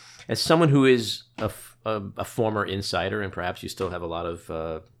as someone who is a former insider, and perhaps you still have a lot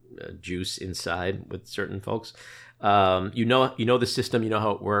of juice inside with certain folks, you know the system, you know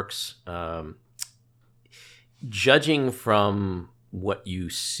how it works. Judging from what you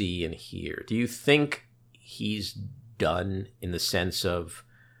see and hear, do you think he's done in the sense of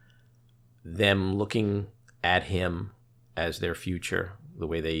them looking at him as their future the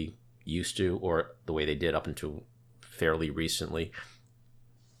way they used to, or the way they did up until fairly recently?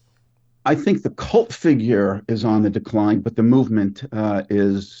 I think the cult figure is on the decline, but the movement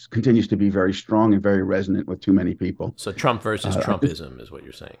continues to be very strong and very resonant with too many people. So Trump versus Trumpism is what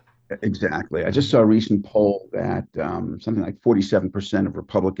you're saying. Exactly. I just saw a recent poll that something like 47% of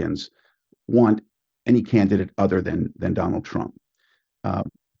Republicans want any candidate other than Donald Trump.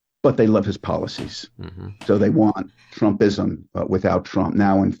 But they love his policies. So they want Trumpism without Trump.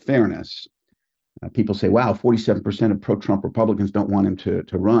 Now, in fairness, people say, wow, 47% of pro-Trump Republicans don't want him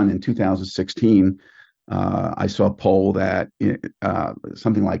to run. In 2016, I saw a poll that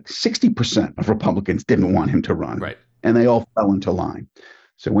something like 60% of Republicans didn't want him to run. Right. And they all fell into line.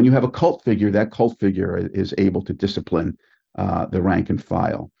 So when you have a cult figure, that cult figure is able to discipline the rank and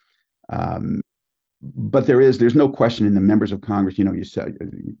file. But there's no question in the members of Congress. You said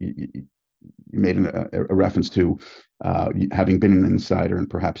you made a reference to having been an insider and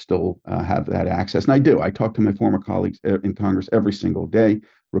perhaps still have that access. And I do. I talk to my former colleagues in Congress every single day,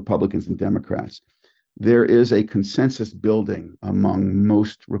 Republicans and Democrats. There is a consensus building among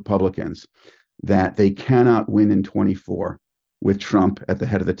most Republicans that they cannot win in 24 with Trump at the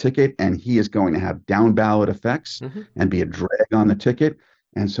head of the ticket, and he is going to have down ballot effects and be a drag on the ticket.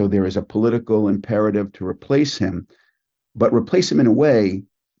 And so there is a political imperative to replace him, but replace him in a way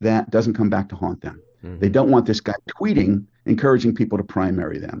that doesn't come back to haunt them. They don't want this guy tweeting, encouraging people to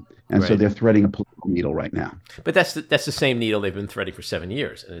primary them. And so they're threading a political needle right now. But that's the same needle they've been threading for 7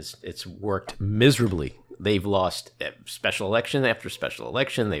 years, and it's worked miserably. They've lost special election after special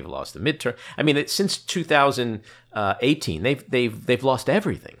election. They've lost the midterm. I mean, since 2018, they've lost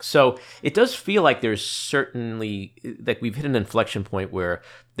everything. So it does feel like there's certainly like we've hit an inflection point where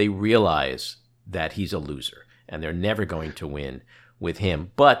they realize that he's a loser and they're never going to win with him.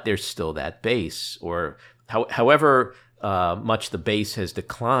 But there's still that base, or however much the base has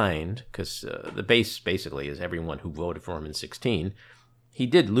declined, because the base basically is everyone who voted for him in 2016. He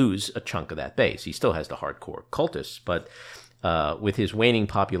did lose a chunk of that base. He still has the hardcore cultists, but with his waning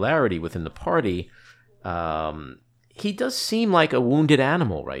popularity within the party, he does seem like a wounded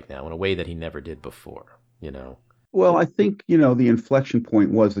animal right now in a way that he never did before, Well, I think, the inflection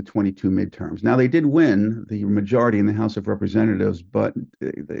point was the 22 midterms. Now, they did win the majority in the House of Representatives, but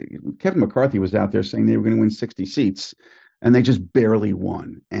Kevin McCarthy was out there saying they were going to win 60 seats. And they just barely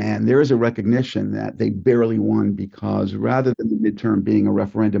won. And there is a recognition that they barely won because rather than the midterm being a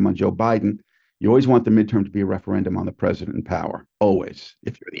referendum on Joe Biden, you always want the midterm to be a referendum on the president in power, always,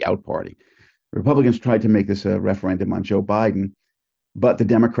 if you're the out party. Republicans tried to make this a referendum on Joe Biden, but the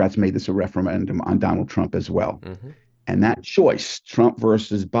Democrats made this a referendum on Donald Trump as well. And that choice, Trump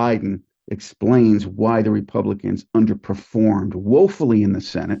versus Biden, explains why the Republicans underperformed woefully in the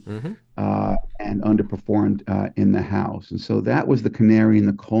Senate and underperformed in the House. And so that was the canary in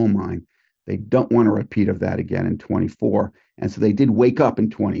the coal mine. They don't want a repeat of that again in 24. And so they did wake up in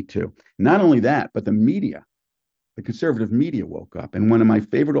 22. Not only that, but the media, the conservative media woke up. And one of my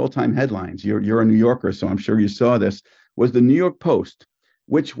favorite all-time headlines, you're a New Yorker, so I'm sure you saw this, was the New York Post,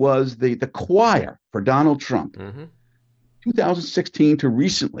 which was the choir for Donald Trump, 2016 to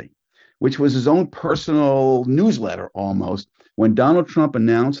recently, which was his own personal newsletter almost. When Donald Trump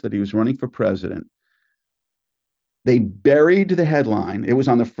announced that he was running for president, they buried the headline. It was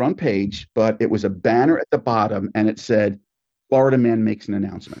on the front page, but it was a banner at the bottom, and it said, Florida man makes an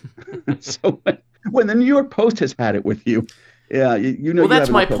announcement. So when the New York Post has had it with you, yeah, you know. Well, you that's have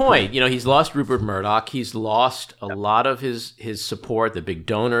an my uphill point. fight. You know, he's lost Rupert Murdoch. He's lost a lot of his support. The big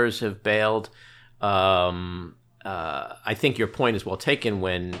donors have bailed. I think your point is well taken.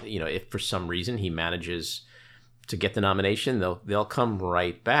 When if for some reason he manages to get the nomination, they'll come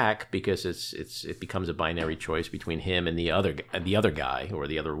right back because it becomes a binary choice between him and the other guy or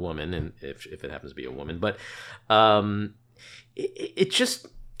the other woman, and if it happens to be a woman. But it just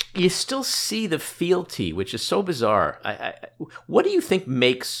you still see the fealty, which is so bizarre. What do you think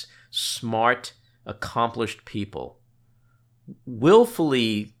makes smart, accomplished people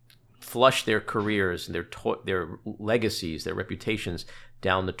willfully flush their careers and their legacies, their reputations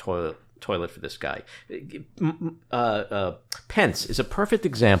down the toilet for this guy? Pence is a perfect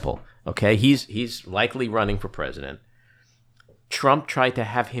example. Okay, he's likely running for president. Trump tried to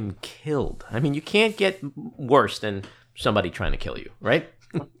have him killed. I mean, you can't get worse than somebody trying to kill you, right?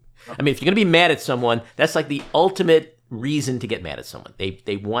 I mean, if you're going to be mad at someone, that's like the ultimate reason to get mad at someone.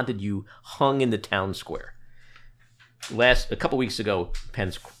 They wanted you hung in the town square. A couple weeks ago,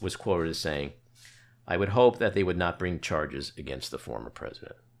 Pence was quoted as saying, "I would hope that they would not bring charges against the former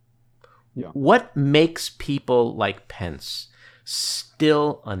president." Yeah. What makes people like Pence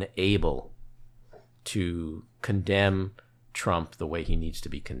still unable to condemn Trump the way he needs to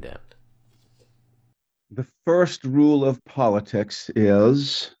be condemned? The first rule of politics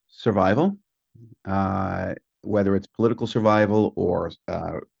is survival, whether it's political survival or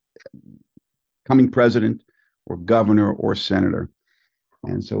coming president or governor or senator.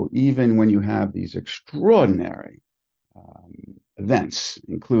 And so even when you have these extraordinary events,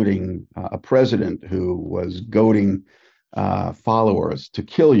 including a president who was goading followers to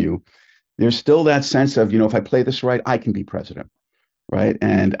kill you, there's still that sense of, if I play this right, I can be president, right?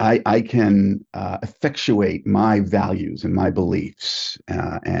 And I can effectuate my values and my beliefs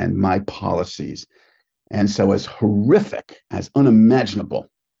and my policies. And so as horrific, as unimaginable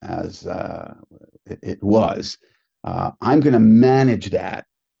as it was, I'm going to manage that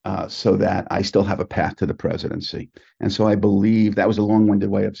so that I still have a path to the presidency. And so I believe that was a long-winded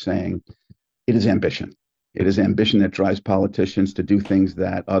way of saying it is ambition. It is ambition that drives politicians to do things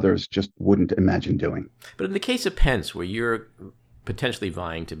that others just wouldn't imagine doing. But in the case of Pence, where you're potentially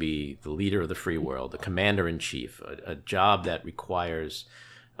vying to be the leader of the free world, the commander-in-chief, a job that requires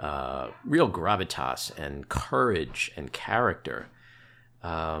real gravitas and courage and character,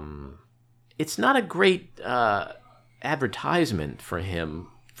 it's not a great advertisement for him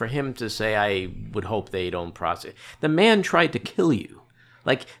to say, "I would hope they don't prosecute." The man tried to kill you.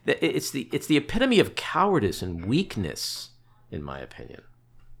 Like, it's the epitome of cowardice and weakness, in my opinion.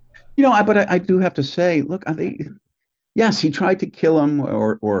 But I do have to say, look, yes, he tried to kill him,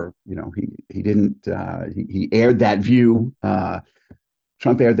 or he didn't. He aired that view.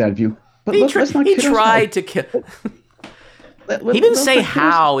 Trump aired that view. But let's not kid ourselves. He tried to kill. He didn't say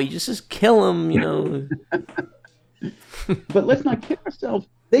how. He just says kill him. But let's not kid ourselves.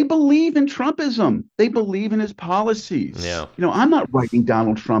 They believe in Trumpism. They believe in his policies. Yeah. I'm not writing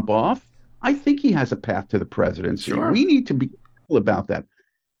Donald Trump off. I think he has a path to the presidency. Sure. We need to be careful about that.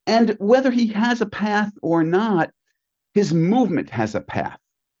 And whether he has a path or not, his movement has a path.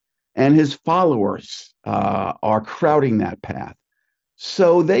 And his followers are crowding that path.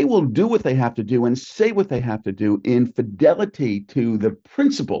 So they will do what they have to do and say what they have to do in fidelity to the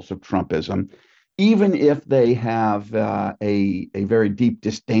principles of Trumpism, even if they have a very deep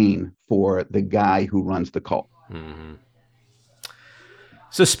disdain for the guy who runs the cult. Mm-hmm.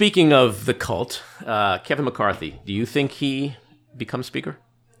 So speaking of the cult, Kevin McCarthy, do you think he becomes Speaker?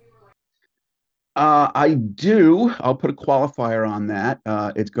 I do. I'll put a qualifier on that.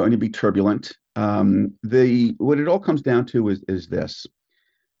 It's going to be turbulent. What it all comes down to is this.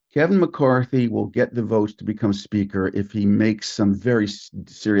 Kevin McCarthy will get the votes to become Speaker if he makes some very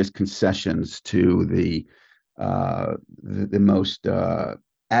serious concessions to the most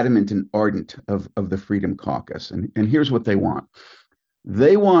adamant and ardent of the Freedom Caucus. And here's what they want.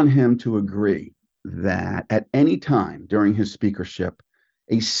 They want him to agree that at any time during his speakership,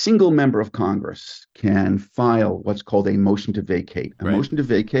 a single member of Congress can file what's called a motion to vacate. A motion to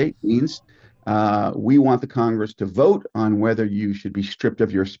vacate means we want the Congress to vote on whether you should be stripped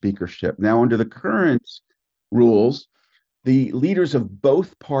of your speakership. Now, under the current rules, the leaders of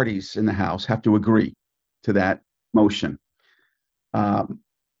both parties in the House have to agree to that motion.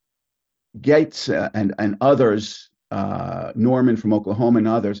 Gates and others, Norman from Oklahoma and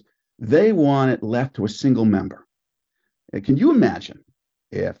others, they want it left to a single member. Can you imagine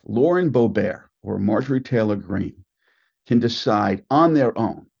if Lauren Boebert or Marjorie Taylor Greene can decide on their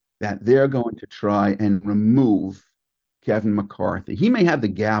own that they're going to try and remove Kevin McCarthy? He may have the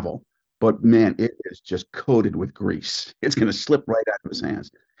gavel, but man, it is just coated with grease. It's going to slip right out of his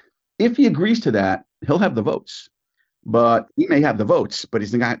hands. If he agrees to that, he'll have the votes. But he may have the votes, but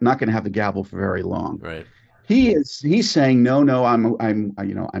he's not going to have the gavel for very long. Right. He's saying no. I'm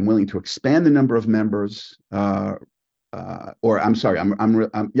willing to expand the number of members. Or I'm sorry,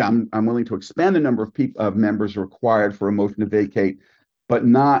 I'm willing to expand the number of members required for a motion to vacate, but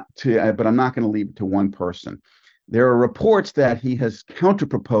I'm not going to leave it to one person. There are reports that he has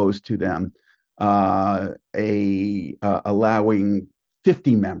counterproposed to them allowing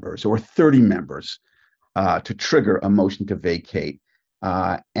 50 members or 30 members to trigger a motion to vacate.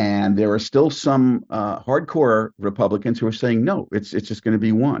 And there are still some hardcore Republicans who are saying, no, it's just going to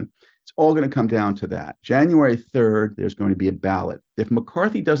be one. It's all going to come down to that. January 3rd, there's going to be a ballot. If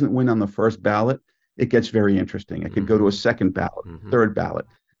McCarthy doesn't win on the first ballot, it gets very interesting. It could go to a second ballot, third ballot.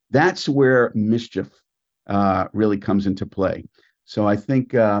 That's where mischief really comes into play. So I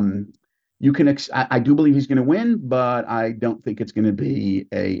think you can. I do believe he's going to win, but I don't think it's going to be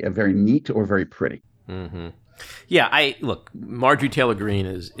a very neat or very pretty. Mm-hmm. Yeah, look, Marjorie Taylor Greene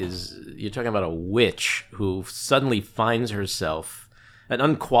is you're talking about a witch who suddenly finds herself, an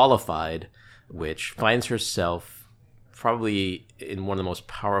unqualified witch, finds herself probably in one of the most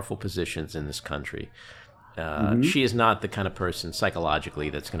powerful positions in this country. She is not the kind of person psychologically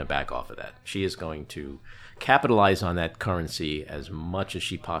that's going to back off of that. She is going to capitalize on that currency as much as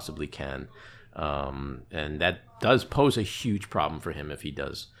she possibly can. And that does pose a huge problem for him if he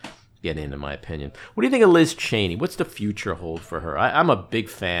does get in my opinion. What do you think of Liz Cheney? What's the future hold for her? I'm a big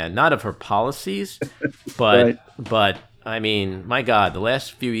fan, not of her policies, but Right. but I mean, my God, the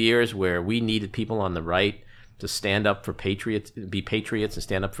last few years where we needed people on the right to stand up for patriots, be patriots, and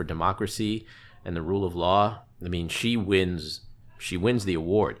stand up for democracy and the rule of law. I mean, she wins the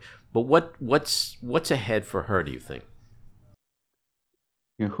award. But what's ahead for her, do you think?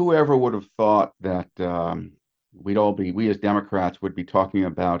 You know, whoever would have thought that we as Democrats would be talking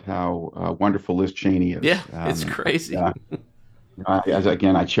about how wonderful Liz Cheney is. Yeah, it's crazy.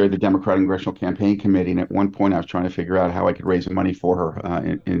 I chaired the Democratic Congressional Campaign Committee, and at one point I was trying to figure out how I could raise money for her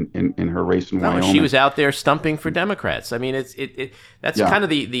in her race in Wyoming. She was out there stumping for Democrats. I mean, that's kind of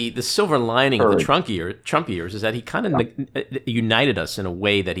the silver lining of the Trump years is that he kind of united us in a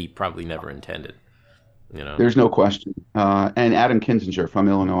way that he probably never intended. You know, there's no question. And Adam Kinzinger from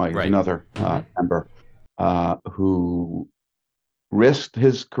Illinois is another member who risked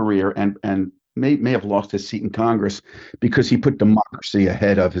his career and may have lost his seat in Congress because he put democracy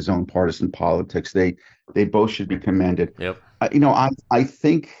ahead of his own partisan politics. They both should be commended. Yep. I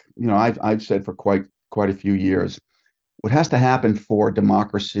think I've said for quite a few years, what has to happen for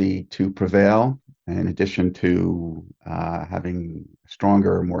democracy to prevail, in addition to having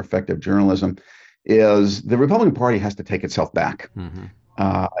stronger, more effective journalism, is the Republican Party has to take itself back. Mm-hmm.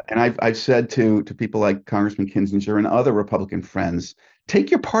 And I've said to people like Congressman Kinzinger and other Republican friends,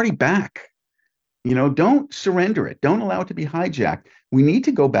 take your party back. Don't surrender it. Don't allow it to be hijacked. We need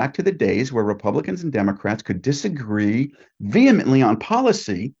to go back to the days where Republicans and Democrats could disagree vehemently on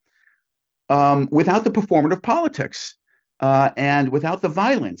policy without the performative politics and without the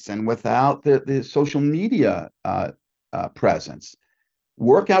violence and without the social media presence.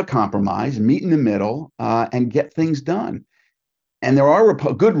 Work out compromise, meet in the middle, and get things done. And there are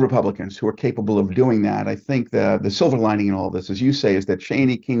good Republicans who are capable of doing that. I think the silver lining in all this, as you say, is that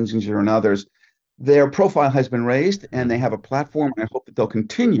Cheney, Kinzinger, and others, their profile has been raised and they have a platform. And I hope that they'll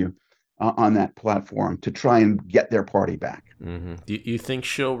continue on that platform to try and get their party back. Mm-hmm. Do you think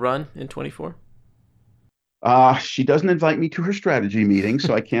she'll run in 24? She doesnn invite me to her strategy meeting,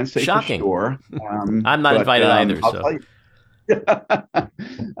 so I can't say for sure. I'm not invited either.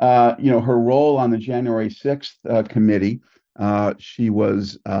 Her role on the January 6th committee, she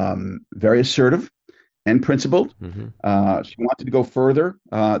was very assertive and principled. Mm-hmm. She wanted to go further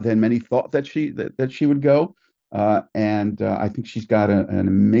than many thought that she would go. And I think she's got an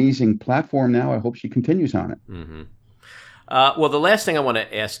amazing platform now. I hope she continues on it. Mm-hmm. Well, the last thing I want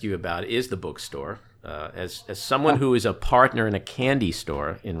to ask you about is the bookstore. As someone who is a partner in a candy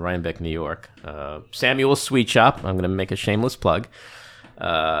store in Rhinebeck, New York, Samuel's Sweet Shop, I'm going to make a shameless plug,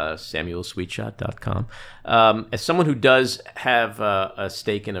 samuelsweetshop.com. As someone who does have a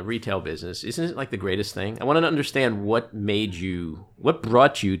stake in a retail business, isn't it like the greatest thing? I want to understand what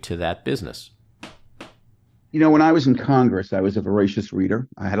brought you to that business? When I was in Congress, I was a voracious reader.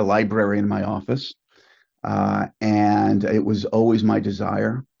 I had a library in my office. And it was always my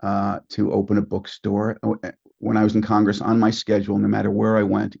desire to open a bookstore. When I was in Congress, on my schedule, no matter where I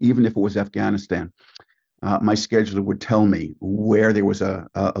went, even if it was Afghanistan, my scheduler would tell me where there was a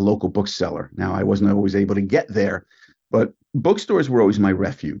local bookseller. Now, I wasn't always able to get there, But bookstores were always my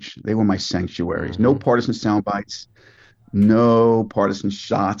refuge. They were my sanctuaries. No partisan sound bites, no partisan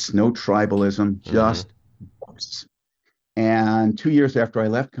shots, no tribalism, just books. And 2 years after I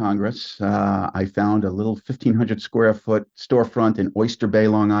left Congress, I found a little 1,500 square foot storefront in Oyster Bay,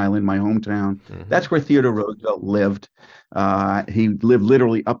 Long Island, my hometown. That's where Theodore Roosevelt lived. He lived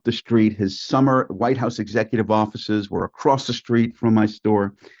literally up the street. His summer White House executive offices were across the street from my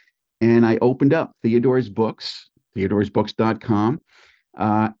store. And I opened up Theodore's Books, theodoresbooks.com.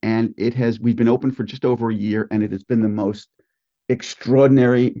 And we've been open for just over a year, and it has been the most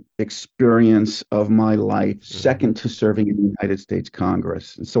extraordinary experience of my life, second to serving in the United States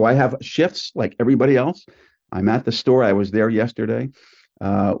Congress. And so I have shifts like everybody else. I'm at the store. I was there yesterday.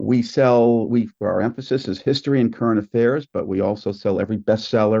 Our emphasis is history and current affairs, but we also sell every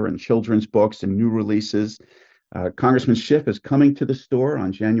bestseller and children's books and new releases. Congressman Schiff is coming to the store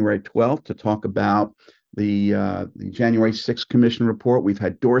on January 12th to talk about the January 6th Commission report. We've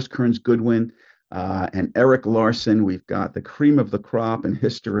had Doris Kearns Goodwin and Eric Larson. We've got the cream of the crop in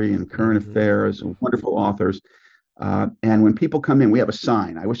history and current affairs, wonderful authors. And when people come in, we have a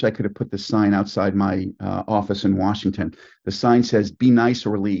sign. I wish I could have put this sign outside my office in Washington. The sign says, "Be nice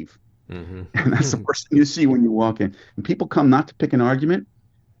or leave." And that's the first thing you see when you walk in. And people come not to pick an argument,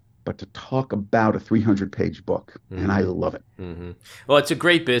 but to talk about a 300-page book. And I love it. Well, it's a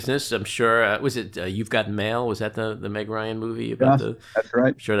great business, I'm sure. Was it You've Got Mail? Was that the Meg Ryan movie? That's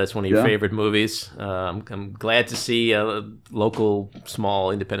right. I'm sure that's one of your favorite movies. I'm glad to see a local, small,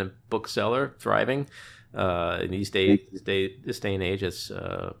 independent bookseller thriving in this day and age. It's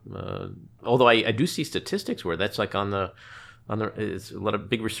although I do see statistics where that's like on the it's a lot of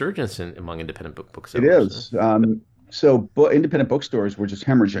big resurgence among independent booksellers. It is. So independent bookstores were just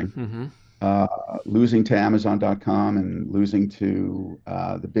hemorrhaging, losing to Amazon.com and losing to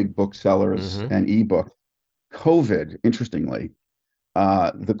the big booksellers and ebook. COVID, interestingly,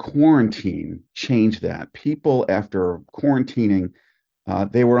 the quarantine changed that. People, after quarantining,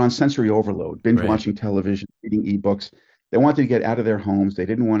 they were on sensory overload, binge watching television, reading ebooks. They wanted to get out of their homes. They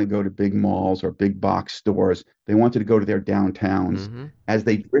didn't want to go to big malls or big box stores. They wanted to go to their downtowns. As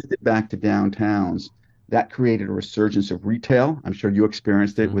they drifted back to downtowns, that created a resurgence of retail. I'm sure you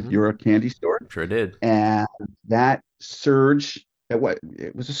experienced it with your candy store. Sure did. And that surge, it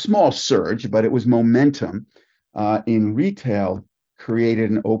was a small surge, but it was momentum in retail, created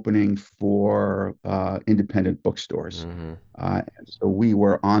an opening for independent bookstores. And so we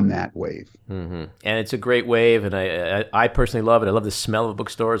were on that wave. And it's a great wave, and I personally love it. I love the smell of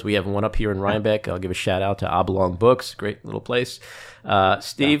bookstores. We have one up here in Rhinebeck. I'll give a shout out to Oblong Books, great little place.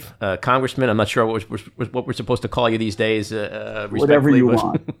 Steve, Congressman, I'm not sure what we're supposed to call you these days. Whatever you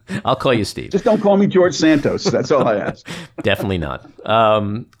want. I'll call you Steve. Just don't call me George Santos. That's all I ask. Definitely not.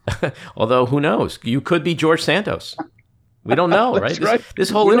 Although, who knows? You could be George Santos. We don't know, right? This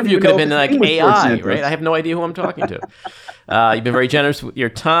whole interview could have been like AI, right? I have no idea who I'm talking to. You've been very generous with your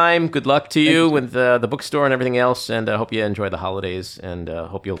time. Good luck to you with the bookstore and everything else, and I hope you enjoy the holidays, and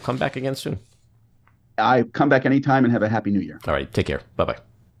hope you'll come back again soon. I come back anytime, and have a happy New Year. All right, take care. Bye-bye.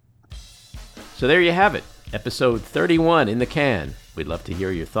 So there you have it, episode 31 in the can. We'd love to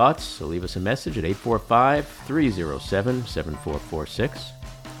hear your thoughts, so leave us a message at 845-307-7446.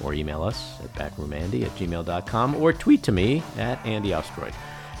 Or email us at backroomandy@gmail.com, or tweet to me at Andy Ostroy.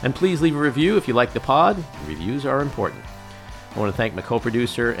 And please leave a review if you like the pod. Reviews are important. I want to thank my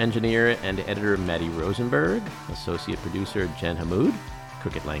co-producer, engineer, and editor Maddie Rosenberg, associate producer Jen Hammoud,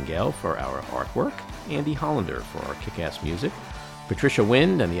 Cricket Langell for our artwork, Andy Hollander for our kick-ass music, Patricia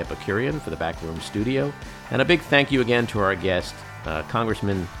Wind and the Epicurean for the Backroom Studio, and a big thank you again to our guest,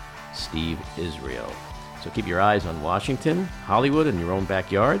 Congressman Steve Israel. So keep your eyes on Washington, Hollywood, and your own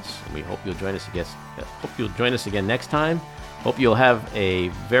backyards. And we hope you'll join us again next time. Hope you'll have a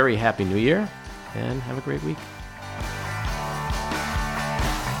very happy New Year, and have a great week.